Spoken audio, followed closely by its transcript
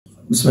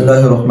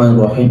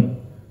Bismillahirrahmanirrahim.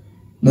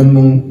 Nan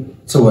mun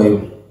tsawayo.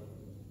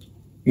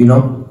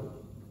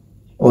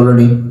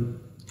 Already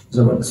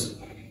zabardast.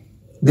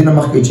 Dina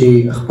makhke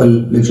che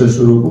khpal lecture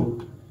shuru ko.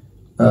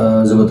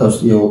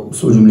 Zabataus yo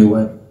so jumle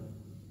waay.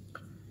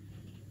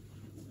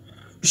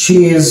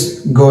 She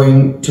is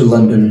going to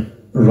London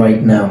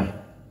right now,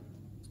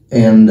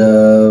 and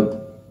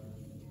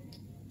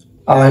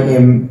I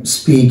am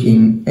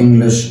speaking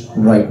English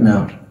right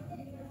now,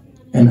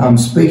 and I'm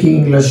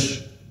speaking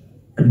English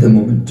at the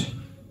moment.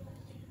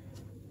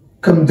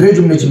 कम द्रे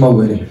जुमले ची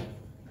मावरे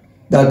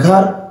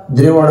दाकार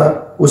द्रेवाड़ा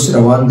उस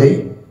रवान दे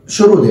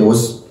शुरू दे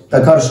उस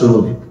दाकार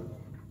शुरू दे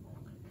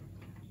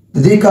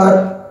दीकार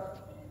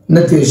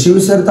न तिरशिव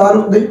सर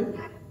तारुक दे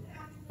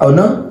और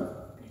न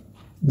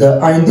द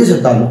आइंदे से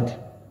तारुक दे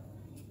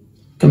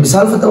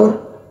कमिसाल फतावर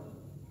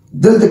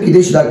दिल तक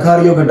किदेश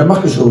दाकार यो गंडा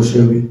मख शुरू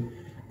शेवी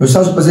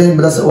मिसाल पज़ेन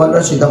बदा सवाल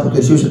राशि दाखो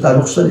तिरशिव से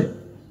तारुक शरे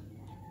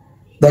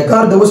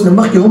दाकार द उस न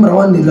मख के हम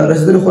रवान दे ला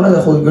रज़दर खुना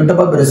दाखो गंडा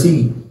बाब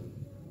रसीगी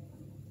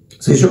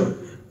सही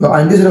no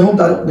आइंदे से रहूं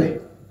तारुक दे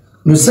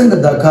नुसंग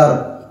दाकार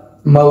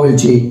मावल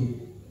ची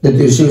द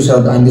तिरशिव से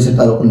आइंदे से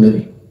तारुक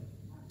लरी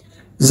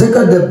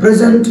Zaka the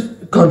present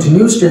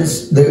continuous tense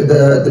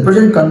the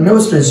present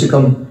continuous tense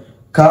कम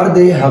कार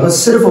दे हागा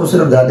सिर्फ और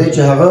सिर्फ दादे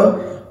ची हागा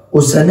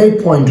उसने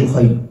पॉइंट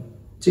उखाई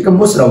ची कम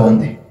उस रवान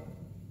दे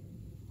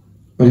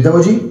मुझे तब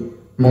जी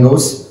मंगा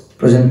उस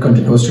present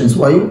continuous tense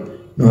वायु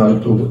नो हागा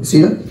तो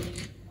सीधा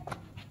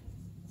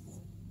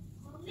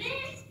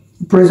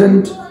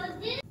present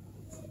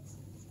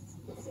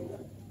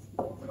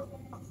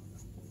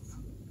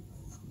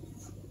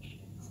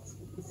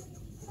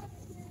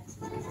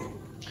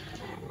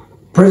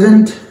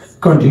present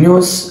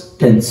continuous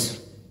tense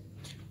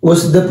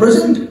was the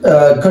present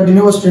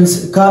continuous tense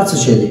car से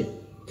शेदे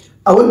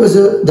अवल बस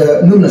द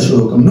नूम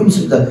नशुरू कम नूम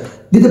से द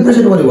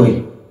present वाली वही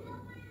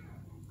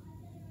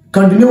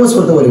continuous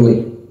वर्त वाली वही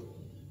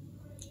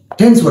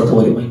tense वर्त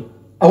वाली वही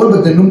अवल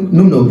बस द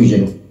नूम नो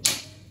बीजनो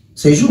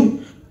सही शू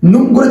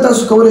नूम गुरे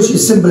तासु कवरे शी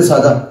simple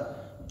सादा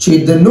ची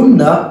द नूम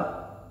ना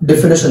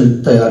definition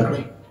तैयार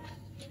करे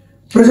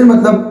present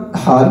मतलब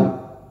हाल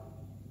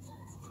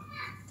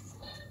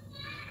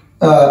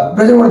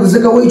present वर्त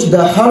ज़का वही ची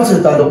दा हाल से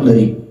तारुक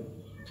लरी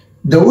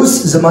द उस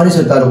ज़माने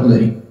से तारुक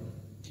लरी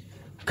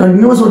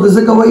continuous वर्त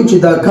ज़का वही ची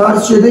दा कार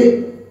से दे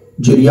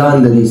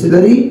जरियान लरी से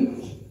लरी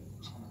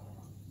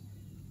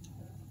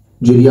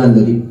जरियान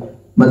लरी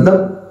मतलब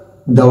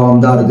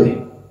दवामदार दे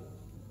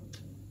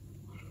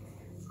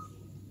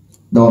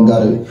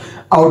दवामदार दे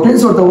और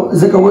tense वर्त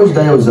ज़का वही ची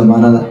दा यो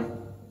ज़माना दा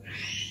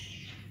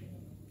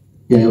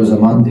या यो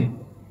ज़मान दे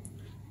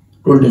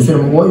रोल टेंस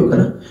में हुआ यू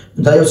करना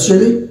दा यो से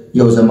दे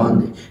यो ज़मान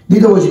दे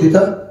दीदा वजह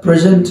दीदा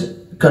present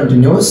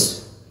continuous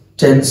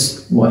tense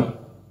y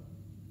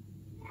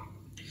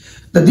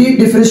the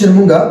definition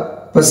munga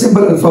पर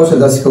simple अल्फाज से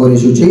दास कवरे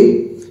शुची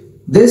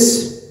this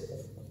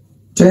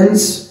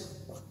tense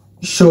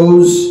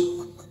shows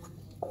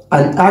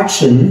an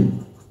action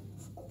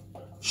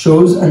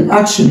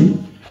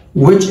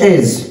which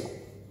is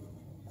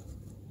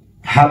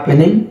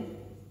happening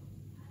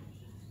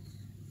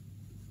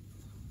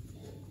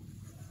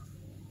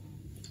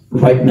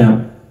right now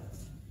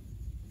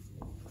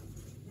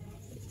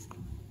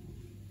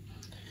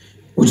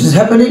which is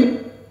happening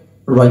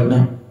right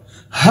now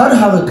हर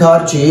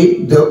कार चे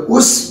द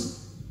उस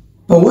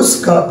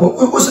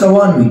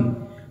रवान में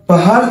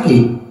पहाड़ के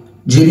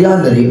जरियान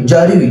लरे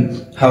जारी हुई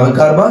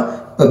कार बा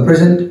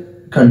present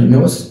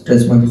continuous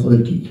tense में खुद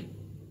की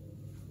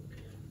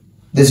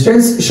this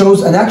tense shows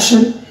an action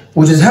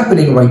which is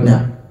happening right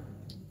now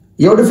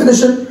your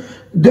definition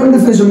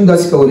में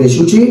दास कवले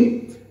शुची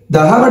द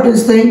हागा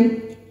tense thing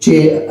चे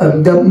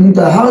द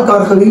हागा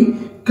कार खवी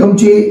कम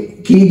चे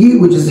कीगी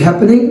which is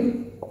happening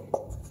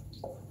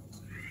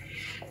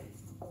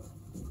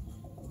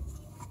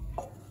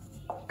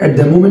at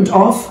the moment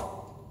of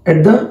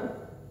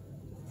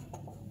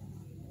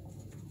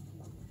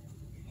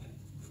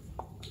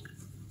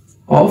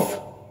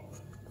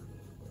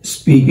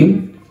speaking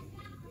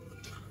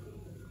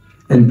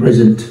in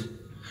present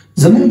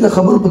ज़मीन का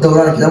खबर पर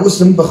दौरान की ना वो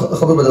ज़मीन पर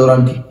खबर पर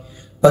दौरान की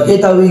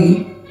पकेट आवेगी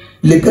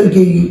लेकर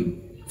केगी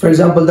for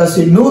example दा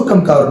से नो कम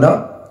कारना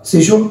से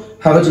शो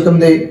हागा चिकम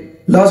दे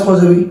लास्ट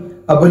पॉजिटिव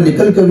अबल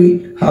लेकर कभी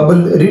अबल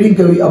रीडिंग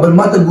कभी अबल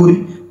माता गोरी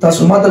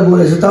तासु माता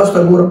गोरे ज़ताउस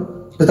का गोरम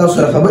ज़ताउस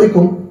का खबर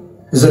इकुम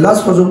ज़लास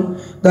फज़ुम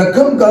दा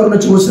कम कारुना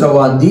चुस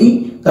रवान दी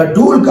दा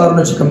टूल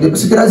कारुना चिकम दे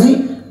बस किराजी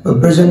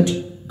present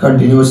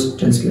continuous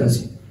tense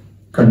किराजी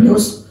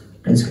continuous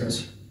tense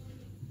किराजी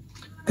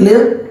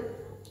clear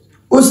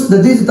उस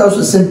दीज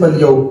तासु simple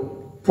यो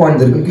point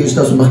दर के इस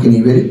तासु मख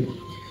नहीं very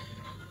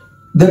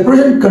the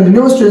present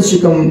continuous tense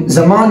चिकम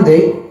ज़मान दे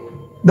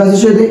दा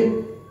से दे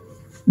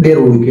देर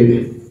उड़ के दे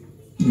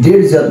देर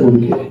ज़्यादा उड़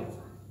के दे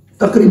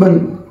तकरीबन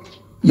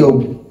यो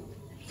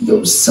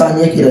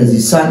सानिया किराजी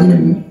सानिया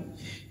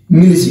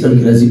मिलीसेकंड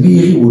की राजी भी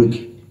यही उड़ के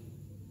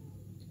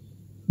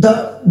दा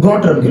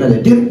ब्रॉड टर्म की राजी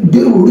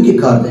देर उड़ के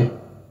कार दे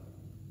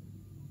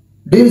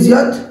देर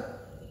ज्यादा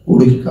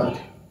उड़ के कार दे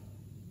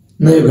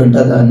नहीं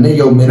घंटा दा नहीं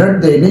यो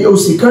मिनट दे नहीं यो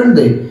सेकंड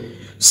दे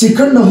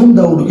سیکنډ نه هم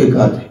دا وړوکی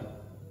کار دی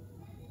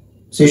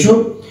صحیح شو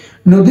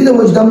نو دې د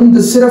وجې دا موږ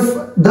د صرف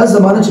دا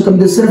زمانه چې کوم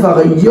دی صرف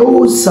هغه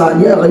یو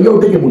ثانیه هغه یو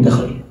ټکی موږ ته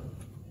ښایي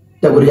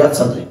دا ګور یاد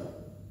ساتئ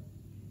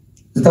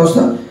زه تاسو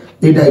ته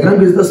دې ډایګرام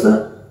کې تاسو ته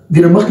دې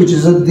نه مخکې چې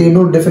زه د دې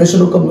نور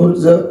ډیفینیشن وکړم نور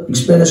زه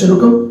ایکسپلینیشن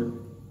وکړم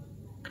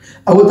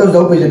او تاسو دا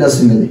وپېژنئ دا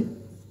څنګه دی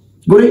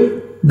ګورئ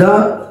دا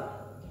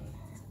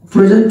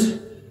present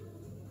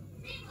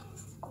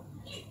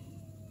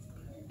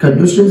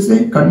continuous tense دی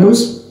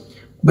continuous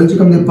بل چې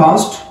کوم دی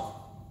past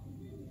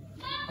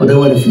او دا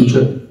والی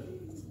future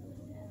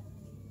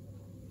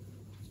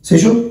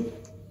صحیح شو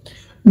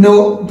نو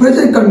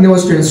present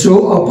continuous tense شو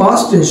او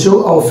past tense شو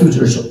او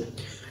future شو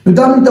نو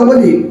دا موږ ته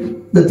ولې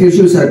د تیر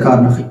شوي سره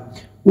کار نه ښیي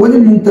ولې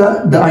موږ ته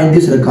د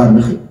آیندې سره کار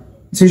نه ښیي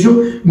صحیح شو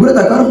ګوره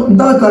دا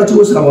کار چې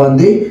اوس روان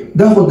دی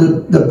دا خو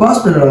د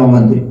پاست نه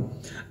روان دی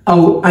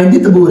او آیندې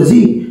ته به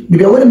ورځي نو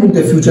بیا ولې موږ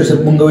ته فیوچر سره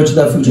موږ وایو چې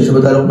دا فیوچر سره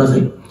به تعلق نه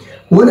ښیي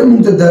ولې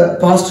موږ ته د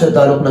پاست سره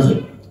تعلق نه ښیي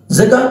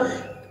ځکه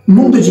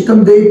موږ ته چې کوم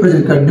دی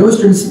پرزنټ کنټینیوس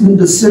ټینس موږ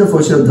ته صرف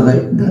او صرف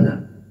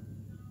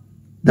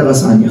دغه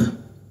ثانیه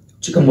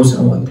چې کوم اوس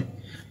روان دی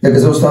لکه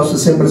زه اوس تاسو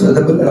ته سمپل سره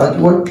د بل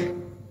راکړم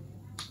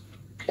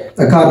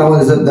دا کار روان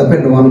دی زه دا پن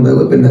روان دی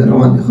پن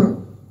روان دی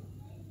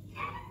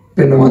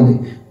پن روان دی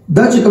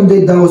دا چې کوم دی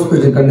دا اوس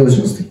پرزنټ کنټینیوس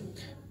ټینس دی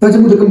دا چې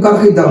موږ کوم کار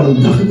کوي دا موږ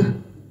داخله ده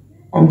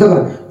همدغه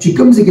چې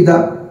کوم ځای کې دا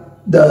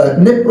د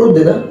نت پروت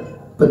دی دا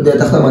په دې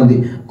تخته باندې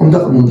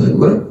همدغه موږ ته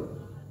وګوره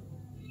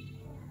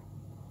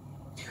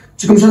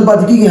چې کوم شان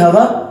پاتې کېږي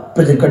هغه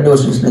پرزنټ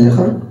کنټینیوس ټینس نه دی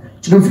ښه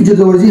چې کوم فیوچر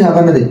ته ورځي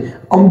هغه نه دی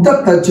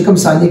همدغه چې کوم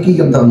ثانیه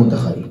کېږي همدغه موږ ته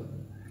ښایي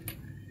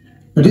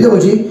نو دې د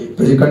وجې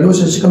پرزنټ کنټینیوس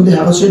ټینس چې کوم دی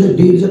هغه شی دی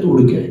ډېر زیات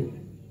وړوکی دی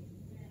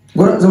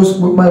ګوره زه اوس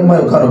ما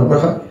یو کار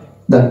وکړم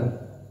دا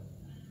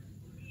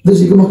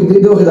داسې که مخکې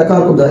دې وخت دا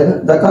کار کوم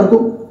دا کار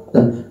کوم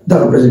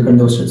دغه پرزنټ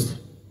کنټینیوس ټینس دی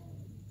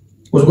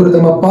اوس ګوره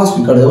دا ما پاس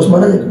پې کړی اوس ما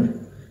نه دی کړی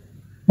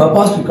ما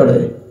پاس پې کړی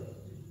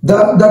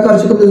دا کار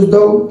چې کوم دی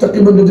دا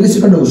تقریبا 2-3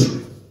 سکنډه وشو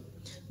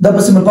دا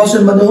په سمپل پاس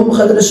باندې هم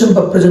ښودلی شم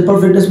په پرزنټ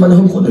پرفیکټ ټینس باندې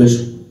هم ښودلی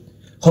شم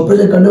خو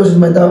پرزنټ کنټینیوس ټینس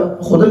باندې دا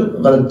ښودل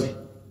غلط دی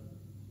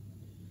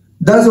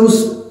دا زه اوس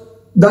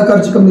دا کار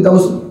چې کوم دی دا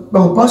اوس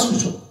ما خو پاس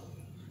شو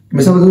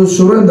مثلا زه اوس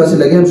شروع یم داسې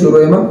لګیا یم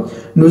شروع یم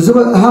نو زه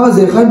به هغه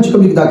ځای ښایم چې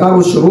کوم دی دا کار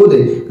اوس شروع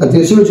دی که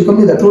تېر شوی چې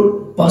کوم دی دا ټول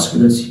پاس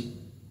کړل شي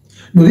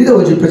نو دې د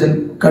وجې پرزنټ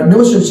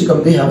کنټینیوس ټینس چې کوم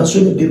دی هغه شی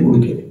ډېر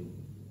وړوکی دی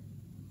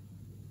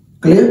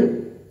کلیر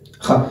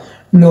ښه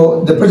نو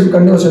د پرزنټ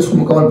کنټینیوس ټینس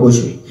کوم مکمل پوه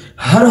شوي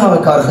هر هغه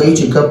کار ښیي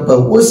چې کوم په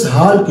اوس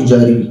حال کې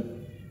جاري وي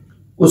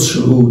اوس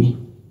شروع وي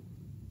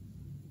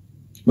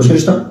مشکل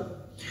شته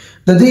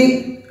د دې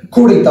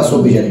کوډ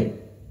تاسو وپېژنئ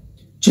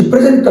چې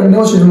پرزنټ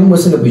کنټینیوس ټینس موږ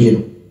څنګه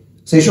پېژنو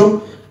صحیح شو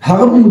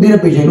هغه موږ دې نه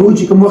پېژنو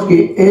چې کوم وخت کې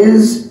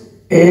از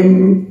ام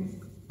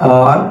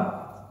آر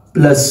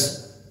پلس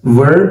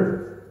ورب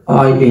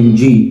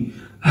ing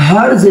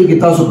هر ځای کې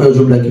تاسو په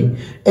جمله کې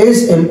as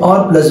mr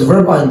plus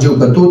verb ing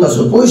وکړو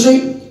تاسو پوه شئ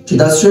چې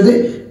دا څه دی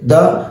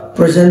دا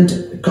present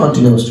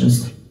continuous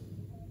tense دی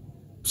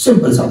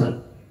simple ساده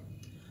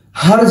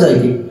هر ځای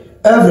کې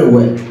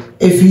everywhere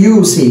if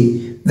you see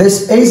this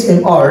as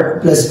mr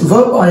plus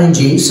verb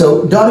ing so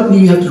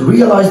directly you have to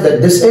realize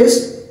that this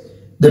is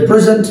the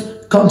present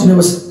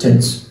continuous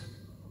tense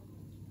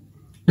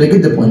do you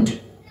get the point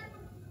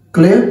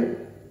clear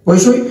پوه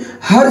شوئ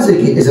هر ځای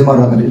کې ازمار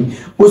راغلی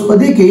اوس په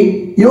دې کې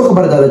یو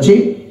خبر دا ده چې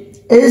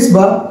از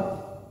به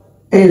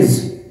از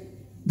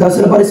دا څه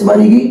لپاره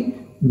استعمالیږي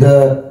د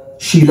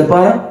شي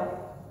لپاره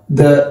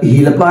د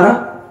هي لپاره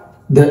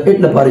د اټ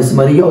لپاره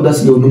استعمالیږي او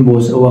داسې یو نوم به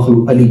ورسره واخلو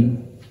علي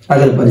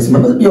هغه لپاره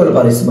استعمالیږي یو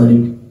لپاره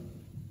استعمالیږي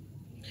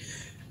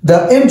د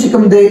ام چې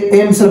کوم دی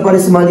ام څه لپاره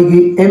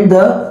استعمالیږي ام د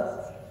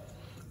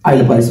آی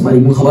لپاره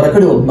استعمالیږي موږ خبره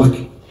کړې وه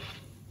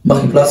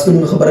مخکې کلاس کې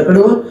موږ خبره کړې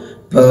وه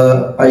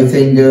I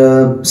think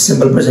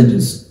simple present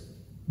tense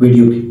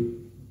video کې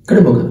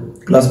کړه موږ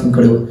کلاس کې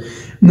کړو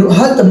نو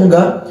هلته موږ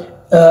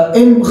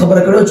ام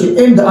خبره کړو چې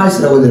ام د آی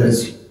سره ول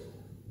راځي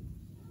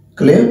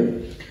کلیر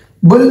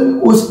بل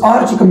اوس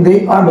آر چې کوم دی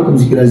آر به کوم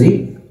ځای کې راځي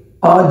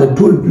آر د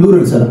ټول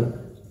پلورل سره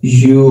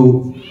یو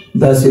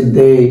داسې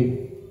دی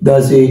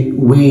داسې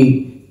وی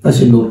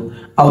داسې نور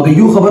او د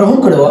یو خبره هم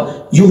کړو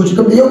یو چې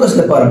کوم دی یو کس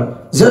لپاره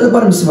زه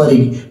لپاره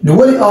استعمالیږي نو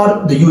ولې آر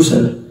د یو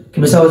سره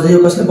که مثلا زه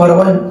یو کس لپاره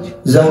وایم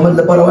زه احمد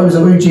لپاره وایم زه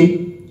وایم چې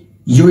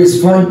you is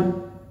fine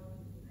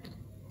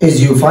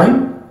is you fine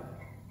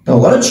دا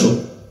غلط شو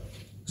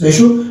صحیح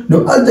شو نو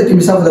هلته کې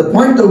مثال د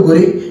پوینټ ته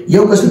وګورئ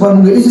یو کس لپاره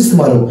موږ is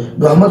استعمالو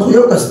نو احمد خو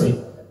یو کس دی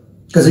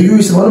که زه یو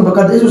استعمالوم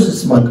پکار دی is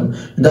استعمال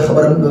کړم دا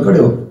خبره موږ کړې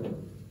وه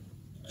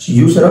چې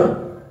یو سره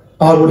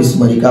آر ول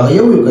استعمالي که هغه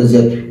یو کس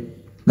زیات وي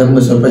دا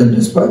موږ سره پرزنټ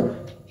ټینس په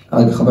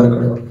هغه خبره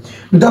کړې وه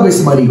نو دا به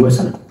استعمالېږي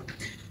ورسره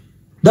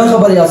دا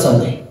خبره یاد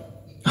ساتئ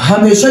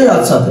همیشه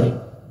یاد ساتئ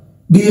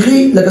بیخي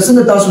لکه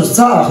څنګه تاسو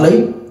ساه اخلئ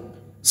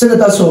څنګه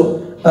تاسو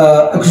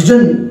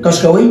اکسیجن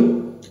کش کوئ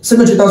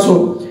څنګه چې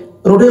تاسو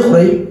روټۍ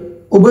خورئ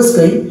اوبه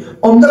څښئ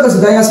همدغسې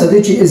دا یاد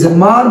ساتئ چې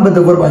ازمار به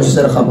د ورب انجي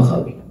سره خامخا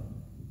وي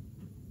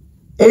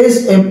از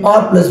ام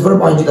آر پلس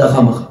ورب انجي دا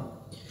خامخا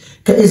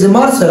که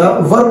ازمار سره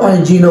ورب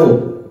انجي نه و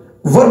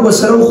verb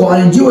وسره خو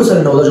ing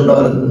وسره نو دا جمله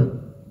غلطه ده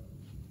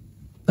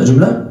دا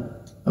جمله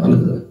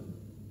غلطه ده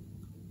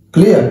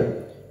clear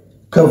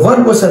که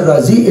verb وسره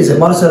راځي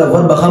ازمار سره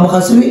verb خامخا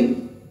سوي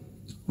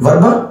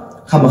verb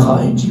خامخا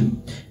ing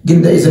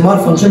ګین د ازمار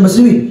فنکشن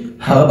بسوي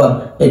هغه به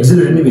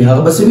auxiliary نه وي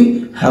هغه بسوي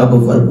هغه به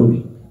verb وي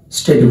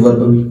stative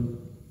verb وي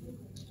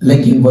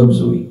linking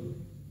verbs وي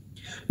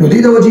نو دې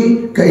د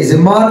وجې که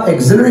ازمار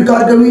auxiliary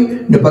کار کوي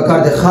نو په کار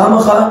د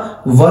خامخا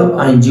verb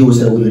ing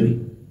وسره ولري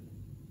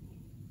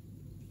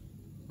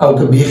او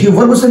که بیخي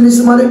verb وسره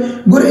استعمالوي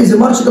ګوره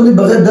ازمار چې کوم دی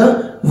بغیر د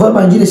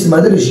verb ing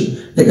استعمالولی شي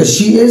لکه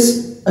she is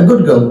a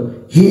good girl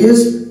he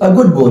is a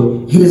good boy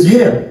he is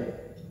here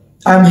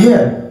I'm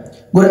here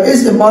ګوره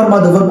ازمار ما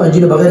د verb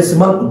ing نه بغیر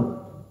استعمال کړو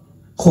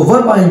خو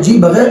verb ing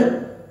بغیر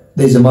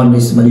د ازمار نه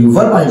استعمالوي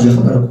verb ing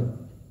خبره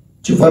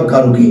چې verb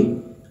کار وکړي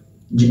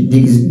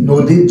نو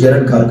دې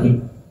جرن کار کوي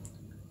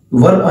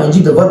verb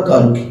ing د verb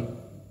کار وکړي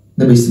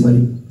نه به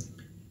استعمالوي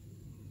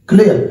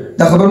کلیر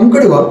دا خبره مونږ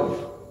کړې وه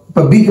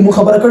په بي کې مونږ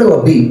خبره کړې وه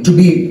بي ټو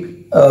بي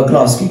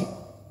کلاس کې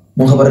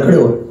مونږ خبره کړې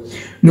وه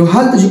نو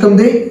هلته چې کوم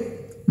دی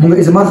مونږ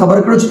ازمار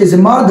خبره کړو چې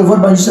ازمار د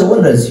verb ing سره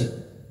ول راځي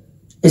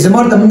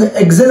ازمار ته مونږ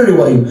auxiliary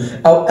وایو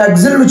او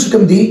auxiliary چې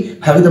کوم دی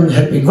هغه د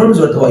helping verbs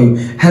ورته وایو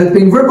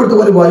helping verb ورته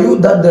ولې وایو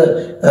دا د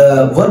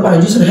verb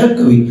ing سره help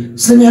کوي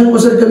څنګه help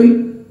وسره کوي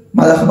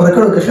ما دا خبره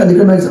کړو که خیال دې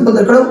کړم اگزامپل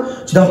درکړو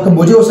چې دا کوم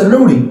بوجه وسره نه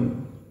وړي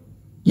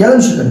یاد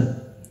مشي کنه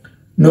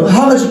نو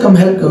هغه چې کوم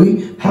help کوي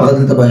هغه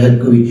دلته به help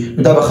کوي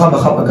نو دا به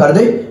خامخا په کار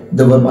دی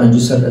د verb ing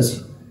سره راځي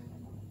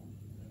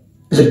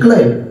is it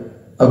clear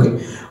okay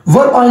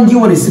verb ing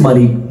ولې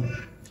استعمالي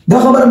دا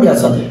خبره بیا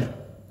ساتئ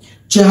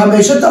چې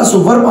همیشه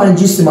تاسو verb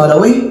ing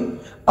استعمالوي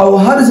او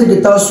هر ځای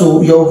کې تاسو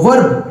یو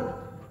verb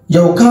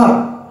یو کار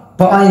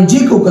په ing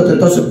کې وکړئ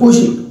تاسو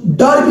پوښي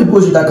ډایرکټلی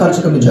پوښي دا کار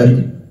چې کوم جاری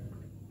دی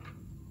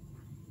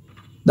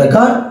دا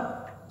کار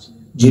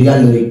جریان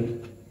لري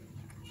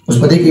اوس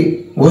په دې کې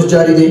اوس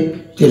جاری دی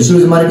تیر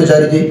شوي زمانه کې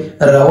جاری دی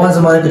روان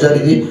زمانه کې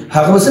جاری دی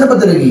هغه به څه نه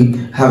پته لګي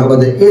هغه به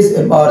د is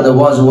am are د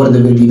was were د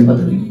will be نه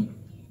پته لګي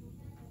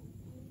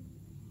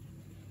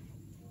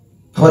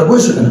خبر پوه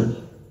شو کنه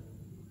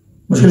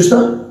مشکل شته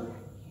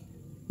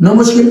نو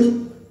مشکل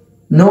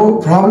نو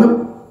پرابلم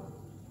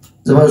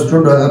زما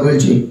سټوډنټ هغه ویل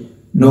چې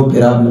نو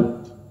پرابلم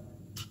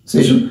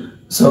صحیح شو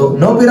سو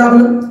نو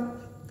پرابلم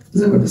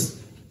زبردست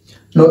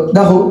نو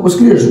دا خو اوس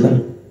کلیر شو کنه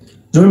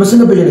جمله به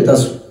څنګه پیژنئ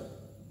تاسو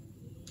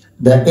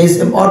the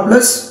is am are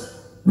plus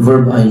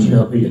verb ing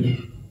now پیژنئ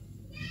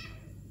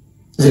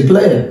is it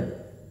clear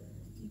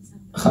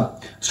ها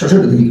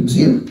structure بدلی کوم څه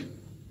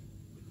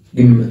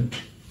give me a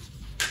minute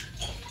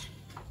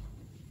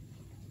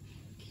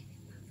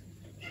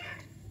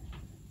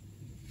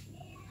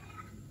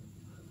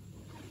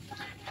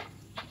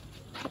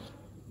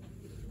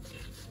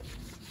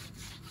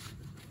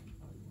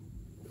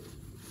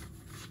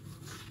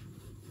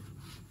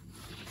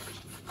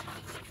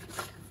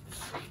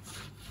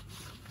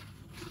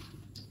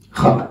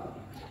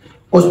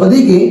اوس په دې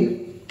کې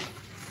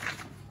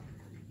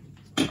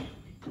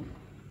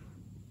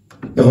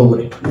یو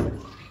وګورئ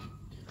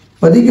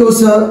په دې کې اوس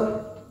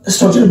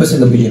سټرکچر به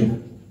څنګه پیژنو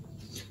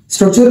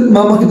سټرکچر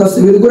ما مخکې تاسو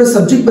ته ویل ګوره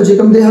سبجیکټ به چې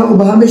کوم دی هغه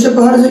به همیشه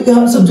په هر ځای کې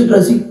هر سبجیکټ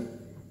راځي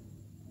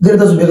ډېر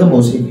تاسو بېغمه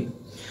اوسئ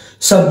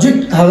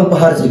سبجیکټ هغه په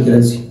هر ځای کې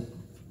راځي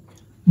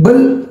بل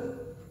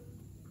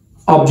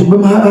آبجیکټ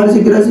به هر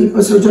ځای کې راځي په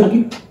سټرکچر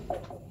کې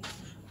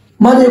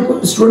ما د یو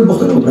سټوډنټ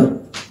پوښتنه وکړه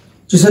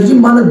چې سر جي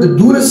ما نه د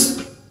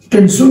 12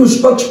 ټنسونو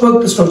شپږ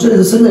سټرکچر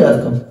یې څنګه یاد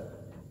کړم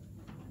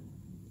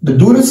د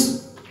 12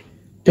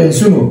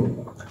 ټنسونو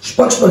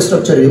شپږ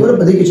سټرکچر یې ور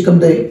په دې کې چې کوم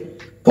دی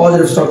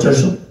پوزټیو سټرکچر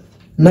شو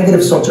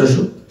نیگیټیو سټرکچر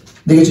شو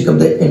دغه چې کوم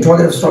دی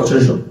انټروګیټیو سټرکچر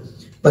شو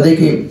په دې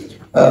کې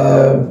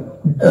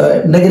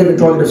نیگیټیو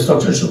انټروګیټیو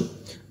سټرکچر شو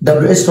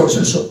دبليو اس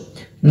سټرکچر شو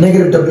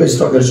نیگیټیو دبليو اس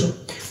سټرکچر شو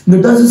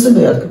نو دا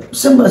څنګه یاد کړم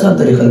سم آسان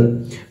طریقه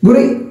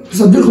ګورئ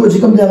سبجیکټ خو چې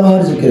کوم دی هغه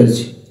هر ځای کې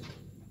راځي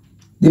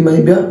د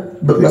مې بیا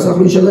په کلاس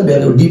اخلو ان شاء الله بیا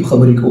د ډیپ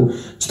خبرې کوو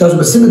چې تاسو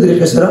به څنګه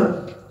طریقې سره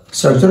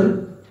سټرکچر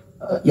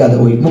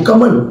یادوي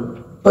مکمل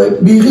په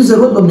بیخي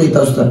ضرورت هم نه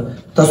تاسو ته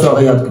تاسو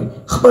هغه یاد کړئ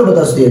خپل به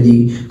تاسو ته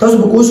یادېږي تاسو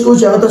به کوشش کوئ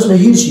چې هغه تاسو نه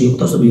هیر شي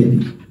تاسو به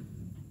یادېږي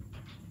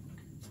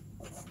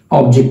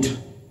آبجیکټ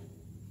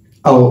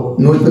او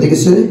نور په دې کې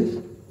څه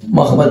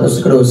ما خبر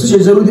تاسو کړو څه شی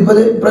ضروري دی په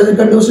پرزنټ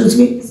کنډیشنز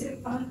کې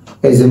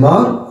is am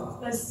are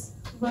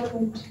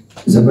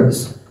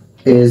زبردست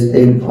is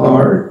am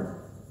are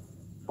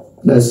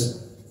plus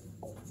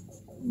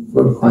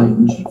verb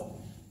ing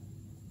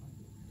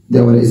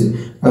there is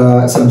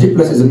subject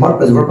plus is am are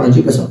plus verb ing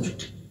plus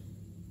object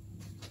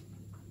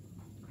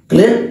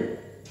clear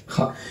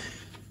ها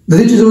د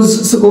دې چې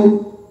څه کوم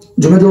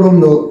جمله جوړوم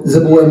نو زه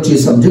به وایم چې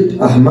subject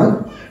احمد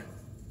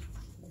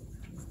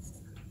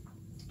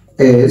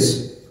is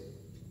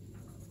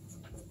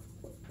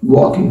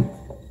walking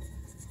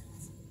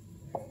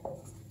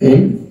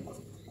in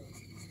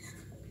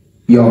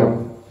yard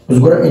اوس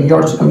ګوره in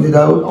yard چې کوم دی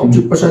دا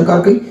object په شان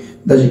کار کوي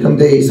دا چې کوم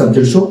دی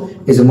subject شو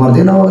is a مار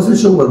دی نه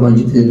واسه شو ور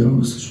باندې دی نه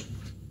واسه شو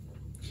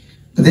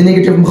د دې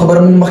نیگیټیو خبره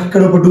موږ مخکې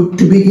کړو په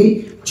to be کې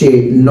چې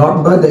not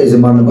به د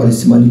زمان نه باندې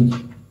استعمالي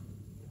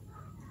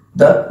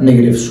دا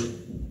نیگیټیو شو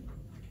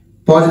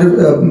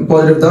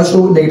پوزټیو دا شو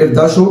نیگیټیو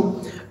دا شو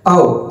او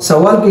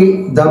سوال کې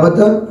دا به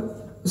د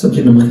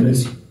سبجیکټ نه مخکې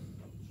راځي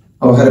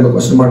او هر به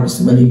کوېسچن مارک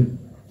استعمالي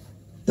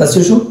دا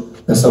څه شو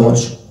دا سوال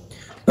شو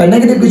په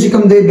نیگیټیو کې چې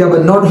کوم دی بیا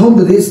به not home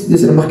د دې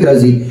سره مخکې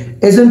راځي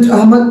isn't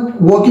Ahmad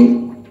walking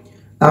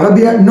هغه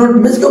بیا not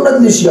مس کې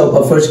بدل شي او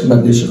په فرست کې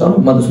بدل شي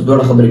ما د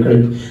دوه خبرې کړې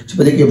چې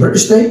په دې کې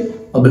برټش دی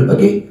او بل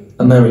پکې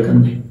امریکن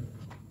دی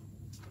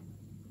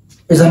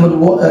is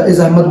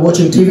Ahmad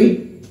watching TV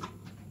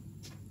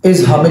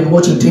is Hamid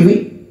watching TV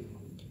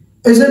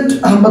isn't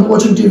Ahmad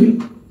watching TV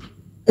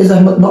is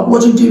Ahmad not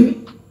watching TV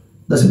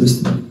that's a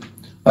mistake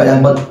I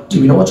Ahmad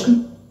TV نه watch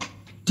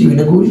TV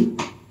نه ګوري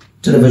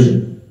television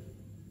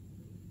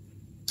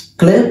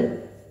clear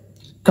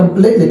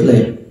completely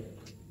clear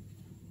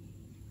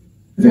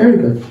very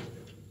good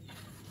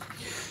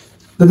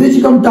the way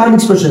you come time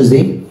expressions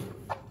they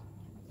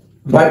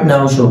right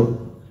now show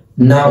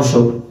now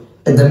show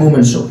at the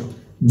moment show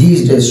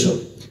these days show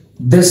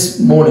this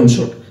morning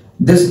show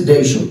this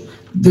day show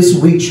this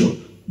week show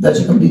that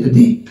you complete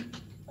the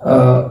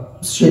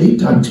shady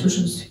time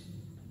expressions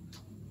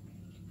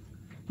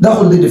that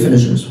all the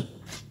definitions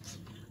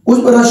us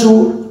bara show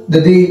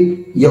the day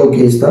yau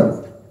case ta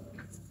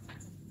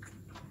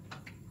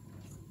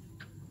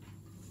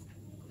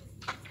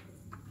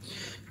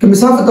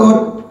كمثال في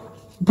طور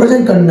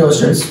present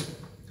continuous tense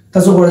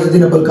تاسو غواړئ چې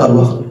دینه بل کار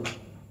واخلئ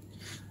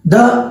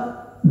دا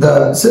د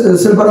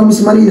څه لپاره هم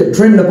استعمالېږي د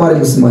ټرینډ لپاره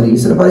هم استعمالېږي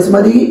څه لپاره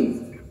استعمالېږي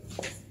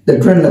د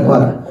ټرینډ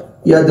لپاره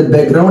یا د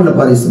بیک ګراوند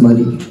لپاره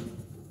استعمالېږي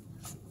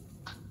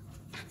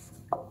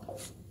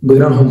بیک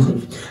ګراوند هم ښه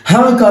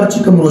هغه کار چې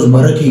کوم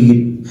روزمره کېږي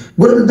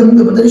ګوره دلته موږ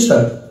ته پته نشته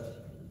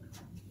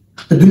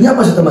د دنیا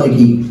په څه تمایل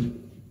کېږي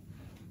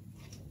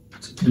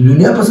د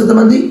دنیا په څه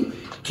تمایل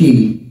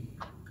کېږي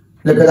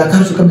لکه دا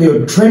کار چې کوم دی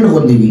یو ټرینډ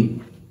غوندې وي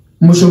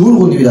مشهور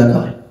غوندې وي دا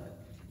کار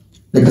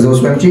لکه زه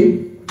اوس وایم چې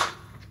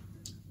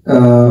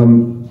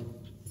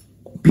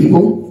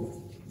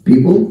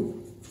people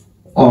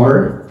are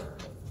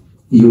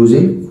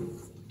using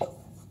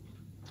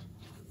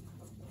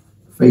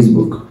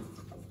Facebook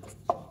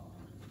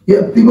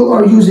yeah people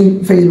are using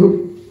Facebook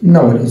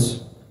nowadays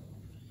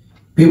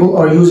people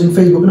are using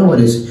Facebook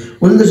nowadays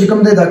ولته چې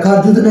کوم دی دا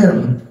کار دلته نه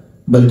روان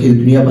بلکې د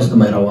دنیا په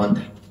سمه روان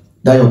دی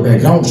دا یو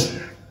بیک ګراوند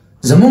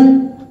زمون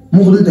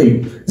موږ دلته یو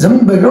زمون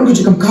بیک ګراوند کې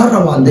چې کوم کار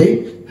روان دی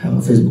هغه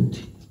فیسبوک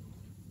دی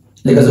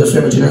لکه زه اوس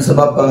وایم چې نن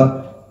سبا په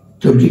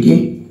ترکیه کې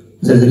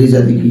زلزلې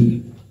زیاتې کېږي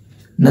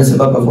نن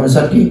سبا په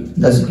افغانستان کې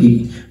داسې کېږي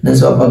نن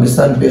سبا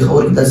پاکستان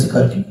پېښور کې داسې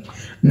کار کېږي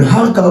نو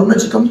هغه کارونه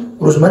چې کوم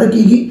روزمره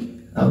کېږي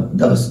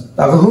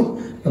هغه هم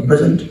په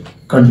پرزنټ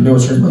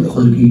کنټینیوس ټنس باندې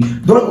ښودل کېږي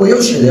دواړه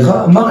یو شی دی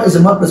هماغه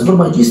زما په صفر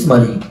باندې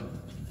استعمالېږي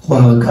خو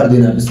هغه کار دی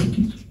نه اخیستل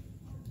کېږي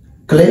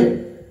کلیر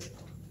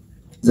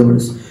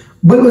زبردست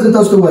بل به زه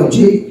تاسو ته وایم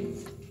چې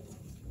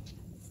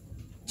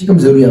کوم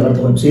ضروري هغه ته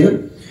وایم چې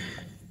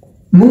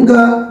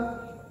مونږه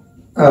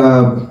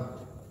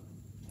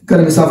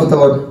کله مثال په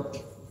طور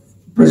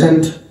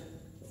present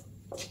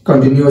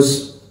continuous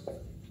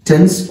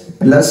tense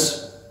plus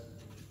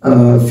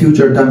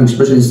future time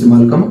expression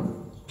استعمال کوم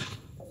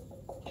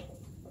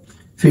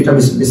future time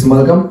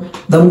استعمال کوم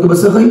دا مونږ به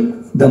څه ښایي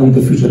دا مونږ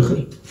ته future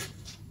ښایي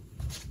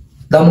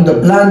دا مونږ ته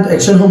planned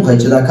action هم ښایي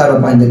چې دا کار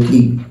به آینده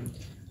کېږي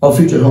او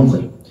future هم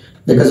ښایي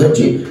لکه زه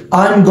چې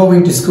I'm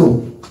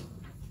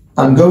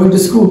going to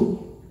school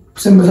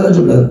څنګه مثلا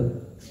جمله ده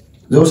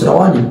زه اوس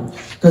روان یم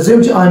که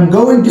زه چې I'm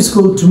going to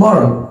school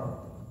tomorrow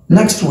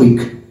next week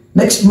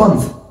next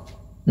month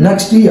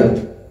next year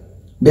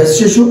بیا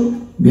څه شو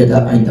بیا دا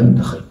آینده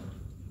متخیل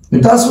نو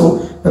تاسو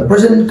په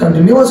present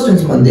continuous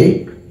tense باندې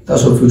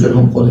تاسو future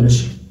هم ښودلی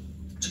شي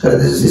چې کله د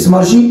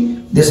استعمال شي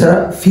د سره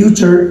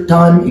future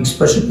time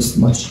expression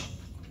استعمال شي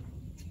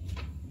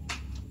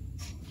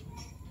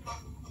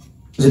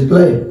Is it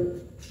clear?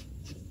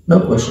 No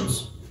questions?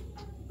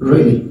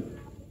 Really?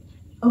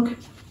 Okay.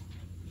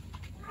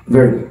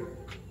 Very good.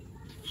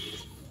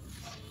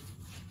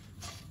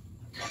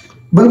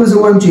 بل به زه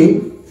وایم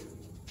چې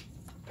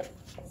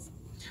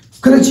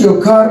کله چې یو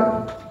کار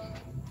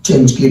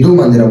چینج کېدو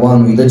باندې روان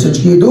وي د چینج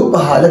کېدو په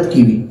حالت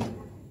کې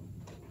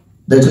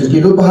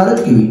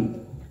وي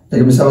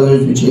لکه مثال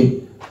وایو چې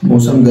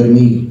موسم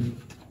ګرمي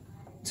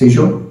صحیح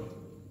شو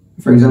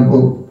for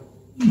example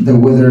the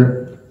weather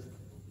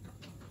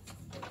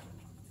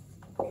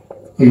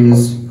is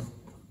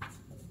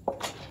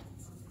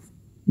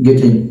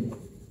getting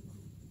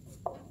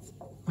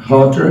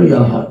hotter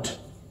yeah hot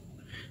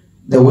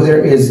the weather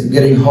is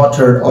getting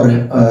hotter or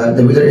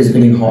the weather is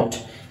getting hot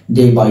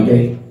day by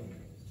day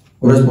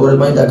ورځ په ورځ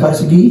باندې دا کار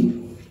سګي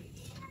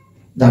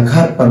دا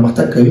کار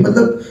پرمختګ کوي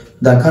مطلب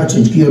دا کار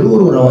چینج کیږي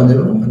ورو روان دي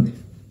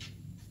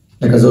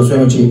لکه زه اوس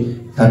وایم چې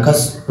دا کس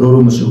ورو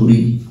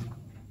مشهوري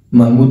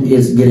محمود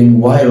is getting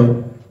viral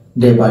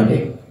day by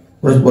day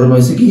ورځ په ورځ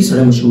باندې سګي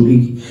سره مشهوري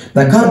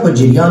دا کار په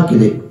جریان کې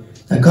دی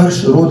دا کار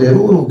شروع دی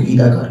ورو کې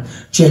دا کار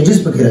چینجز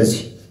پکې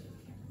راځي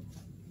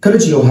کله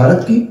چې یو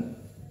حالت کې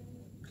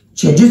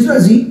چینجز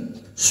راځي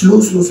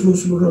سلو سلو سلو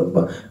سلو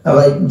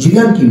هغه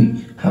جریان کې وي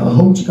هغه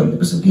هم چې کوم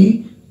قسم کې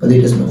په دې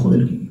ټیسټ باندې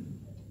ښودل کېږي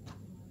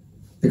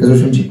لکه زه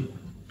وایم چې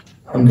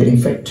I'm getting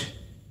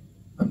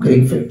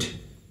fit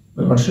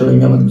غټ شوی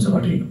مې ماته څه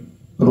غټېږم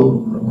ورو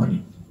روان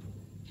یم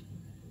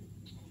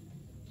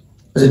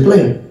Is it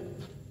clear؟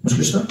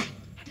 مشکل شته؟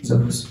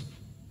 زبردست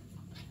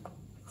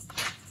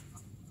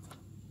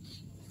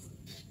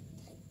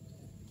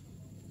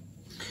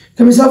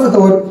كمثال په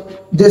تور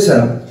دې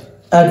سره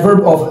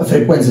adverb of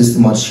frequency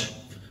استعمال شي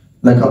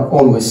like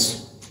always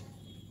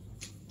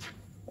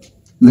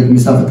لکه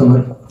مثال په تور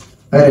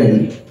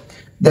rarely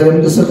دا به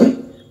موږ څه کوي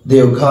د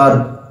یو کار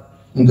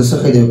موږ څه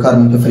کوي د یو کار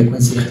موږ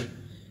frequency ښیي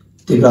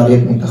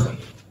تکراریت موږ ته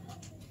ښیي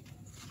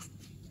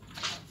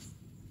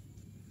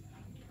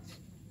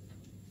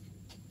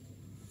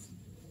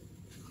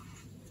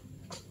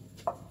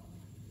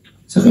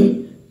څه ښیي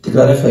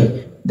تکرار ښیي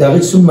د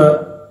هغې څومره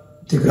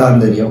تکرار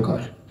لري یو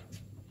کار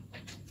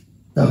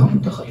دا هم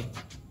موږ ته ښیي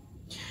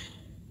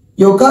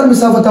یو کار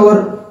مثال په تور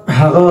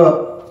هغه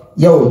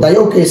دا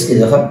یو کیس کې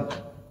دی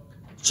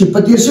چې په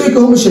تیر شوي کې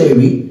هم شوی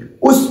وي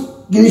اوس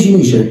کېدای شي نه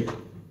وي شوی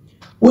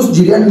اوس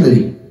جریان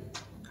لري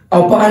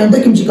او په آینده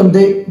کې چې کوم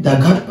دی دا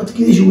کار پته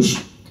کېدای شي وشي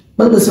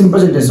مطلب د سمپل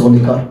پرزنټ ټینس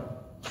غوندې کار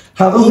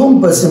هغه هم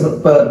په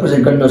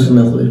پرزنټ کنټینیوس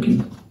باندې ښودل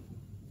کېږي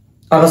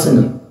هغه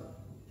څنګه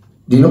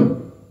دي نو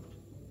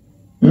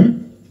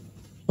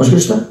مشکل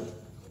شته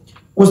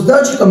اوس دا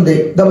چې کوم دی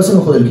دا به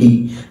څنګه ښودل کېږي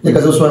لکه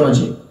زه اوس وایم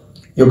چې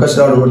یو کس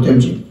راوړی ورته وایم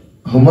چې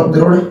هومورک دې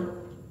راوړی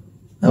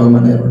هغه ما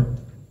نه راوړی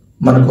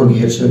ما نه کور کې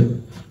هېر شوی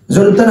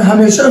زه ته نه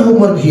همیشه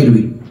هومورک هېر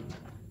وي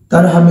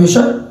تا نه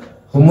همیشه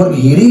هومورک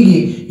هېرېږي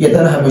یا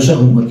تا نه همیشه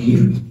هومورک هېر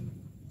وي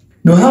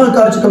نو هغه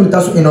کار چې کوم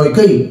تاسو انوی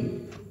کوي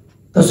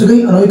تاسو کوي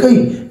انوی کوي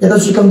یا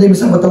تاسو چې کوم دی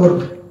مثال په تور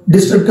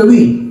ډسټرب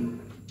کوي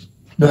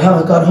نو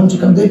هغه کار هم چې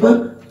کوم دی په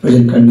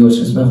پرزنټ کنټینیوس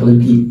ټینس باندې ښودل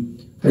کېږي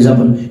For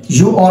example,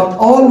 you are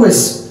always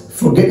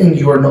forgetting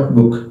your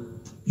notebook.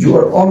 You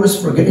are always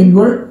forgetting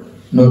your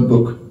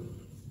notebook.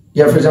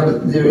 Yeah, for example,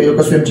 یو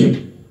کس وایم چې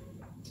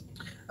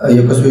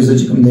یو کس وایي زه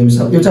چې کوم دی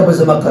مثال یو چا به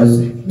زما قرض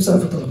دی مثال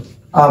په تور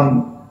عام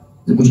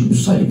زموږ په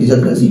سوسایټي کې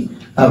زیات راځي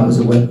هغه به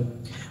زه وایم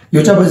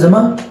یو چا به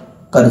زما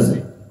قرض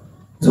دی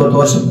زه ورته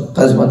ورشم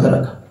قرض ماته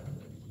راکړه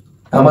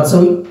هغه ماته څه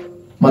وایي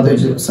ماته وایي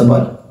چې سبا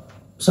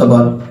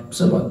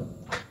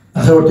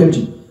هغه ورته وایم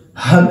چې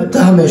ته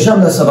همیشه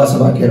هم دا سبا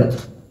کې راته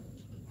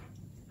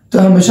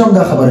ته همیشه هم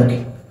دا خبره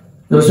کوي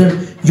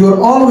You are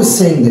always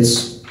saying this.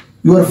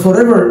 You are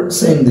forever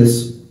saying this.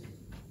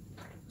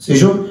 صحیح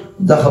شو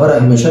دا خبره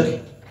همیشه کوي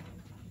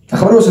دا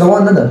خبره اوس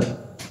روان نه ده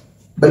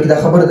بلکې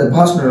دا خبره د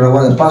پاس نه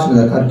روانه ده پاس نه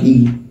دا کار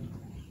کېږي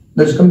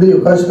دا چې کوم دی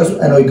یو کار چې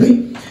تاسو انوی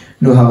کوي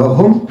نو هغه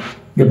هم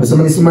بیا په څه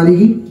باندې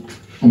استعمالېږي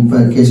هم په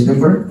کیس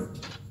نمبر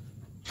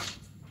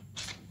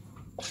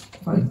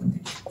 5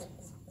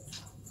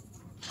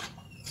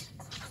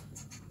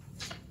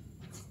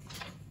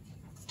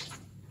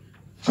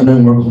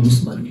 annoying verb هم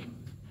استعمالېږي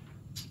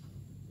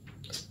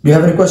Do you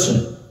have any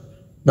question?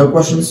 No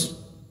questions?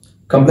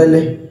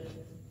 Completely?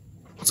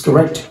 It's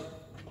correct.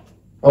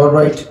 All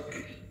right.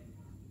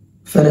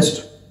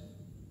 Finished.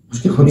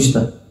 مشكل خو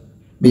نشته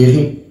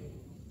بیخي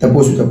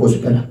تپوس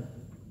کنه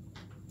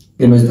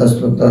بیا مې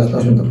تاسو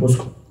تپوس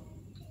کوم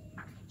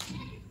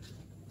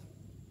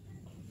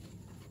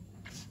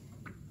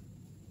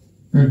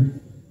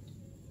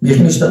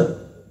بیخي نشته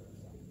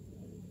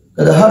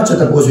که د هر چا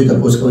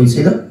تپوس کوئ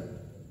صحیح ده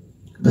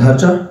د هر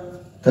چا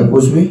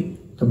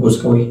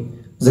تپوس کوئ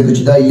ځکه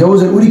چې دا یو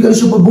ځل ولیکل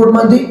شو په بورډ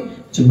باندې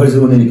چې بل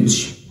ځل ونه لیکل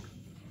شي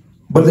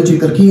بل ځل چې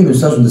لیکل کېږي نو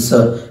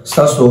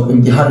ستاسو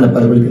امتحان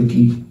لپاره به لیکل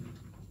کېږي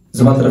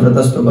زما طرف نه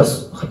تاسو ته بس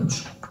ختم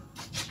شو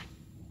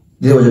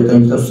دې وجه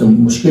ته تاسو څه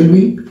مشکل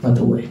وي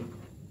ماته ووایئ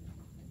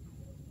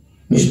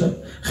نشته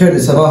خیر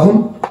دی سبا هم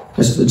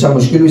که چا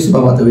مشکل وي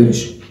سبا ماته ویلی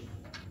شي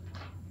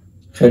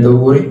خیر دی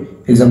وګورئ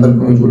example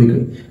به مو جوړې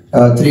کړئ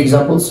 3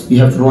 examples you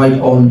have to write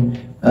on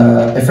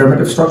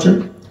affirmative structure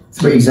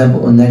 3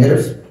 example on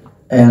negative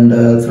and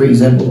 3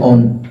 example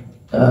on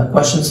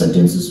question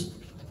sentences.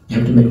 You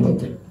have to make one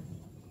thing.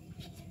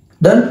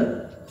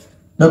 Done?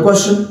 No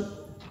question?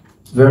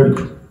 Very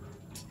good.